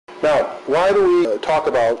Now, why do we talk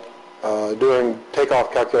about doing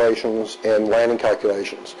takeoff calculations and landing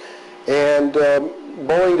calculations? And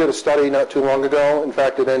Boeing did a study not too long ago. In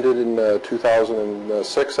fact, it ended in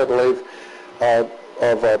 2006, I believe, of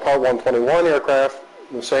Part 121 aircraft.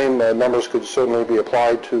 The same numbers could certainly be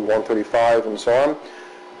applied to 135 and so on.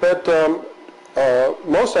 But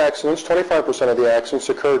most accidents, 25% of the accidents,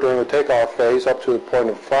 occur during the takeoff phase up to the point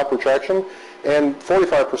of flap retraction, and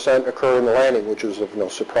 45% occur in the landing, which is of no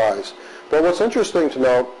surprise. But what's interesting to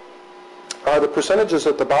note are the percentages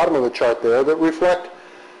at the bottom of the chart there that reflect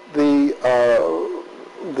the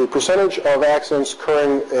percentage of accidents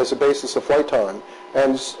occurring as a basis of flight time.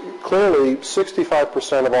 And clearly,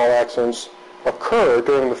 65% of all accidents occur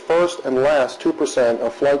during the first and last 2%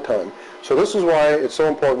 of flight time. So this is why it's so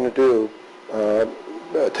important to do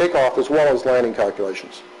takeoff as well as landing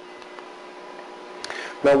calculations.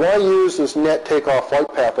 Now, why use this net takeoff flight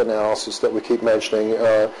path analysis that we keep mentioning?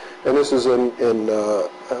 And this is in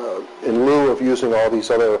lieu of using all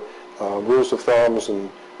these other rules of thumbs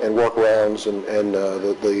and workarounds and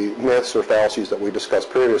the myths or fallacies that we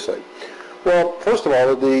discussed previously. Well, first of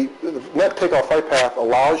all, the net takeoff flight path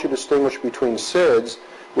allows you to distinguish between SIDs,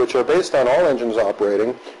 which are based on all engines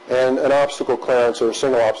operating, and an obstacle clearance or a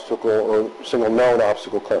single obstacle or single known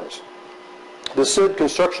obstacle clearance. The SID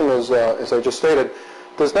construction, as I just stated,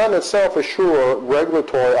 does not in itself assure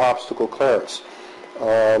regulatory obstacle clearance.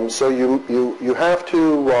 So you have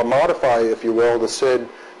to modify, if you will, the SID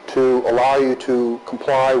to allow you to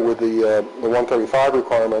comply with the 135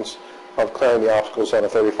 requirements of clearing the obstacles on a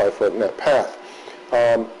 35-foot net path.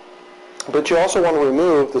 But you also want to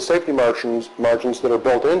remove the safety margins that are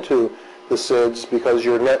built into the SIDs, because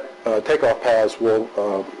your net takeoff paths will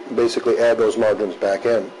basically add those margins back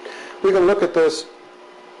in. We can look at this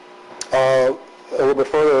a little bit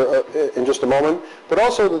further in just a moment, but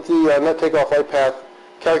also that the net takeoff flight path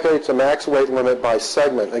calculates a max weight limit by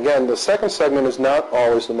segment. Again, the second segment is not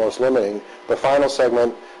always the most limiting. The final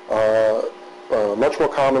segment, much more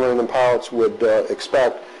commonly than pilots would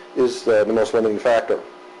expect, is the most limiting factor.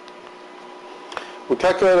 We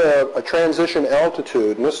calculate a transition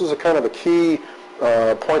altitude, and this is a kind of a key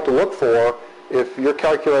point to look for. If your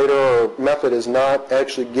calculator or method is not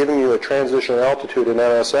actually giving you a transition altitude in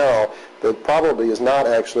NSL, that probably is not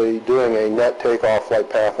actually doing a net takeoff flight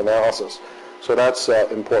path analysis. So that's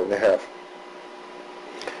important to have.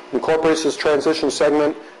 Incorporates this transition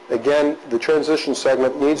segment. Again, the transition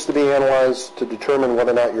segment needs to be analyzed to determine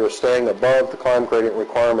whether or not you're staying above the climb gradient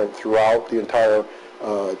requirement throughout the entire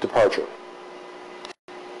departure.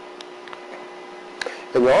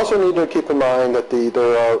 And you also need to keep in mind that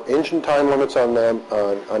there are engine time limits on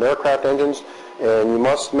aircraft engines, and you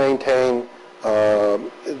must maintain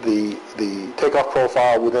the takeoff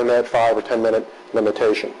profile within that 5 or 10 minute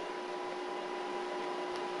limitation.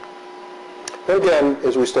 And again,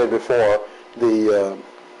 as we stated before, the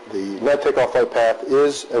net takeoff flight path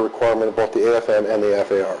is a requirement of both the AFM and the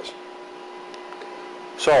FARs.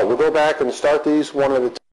 So we'll go back and start these one at a time.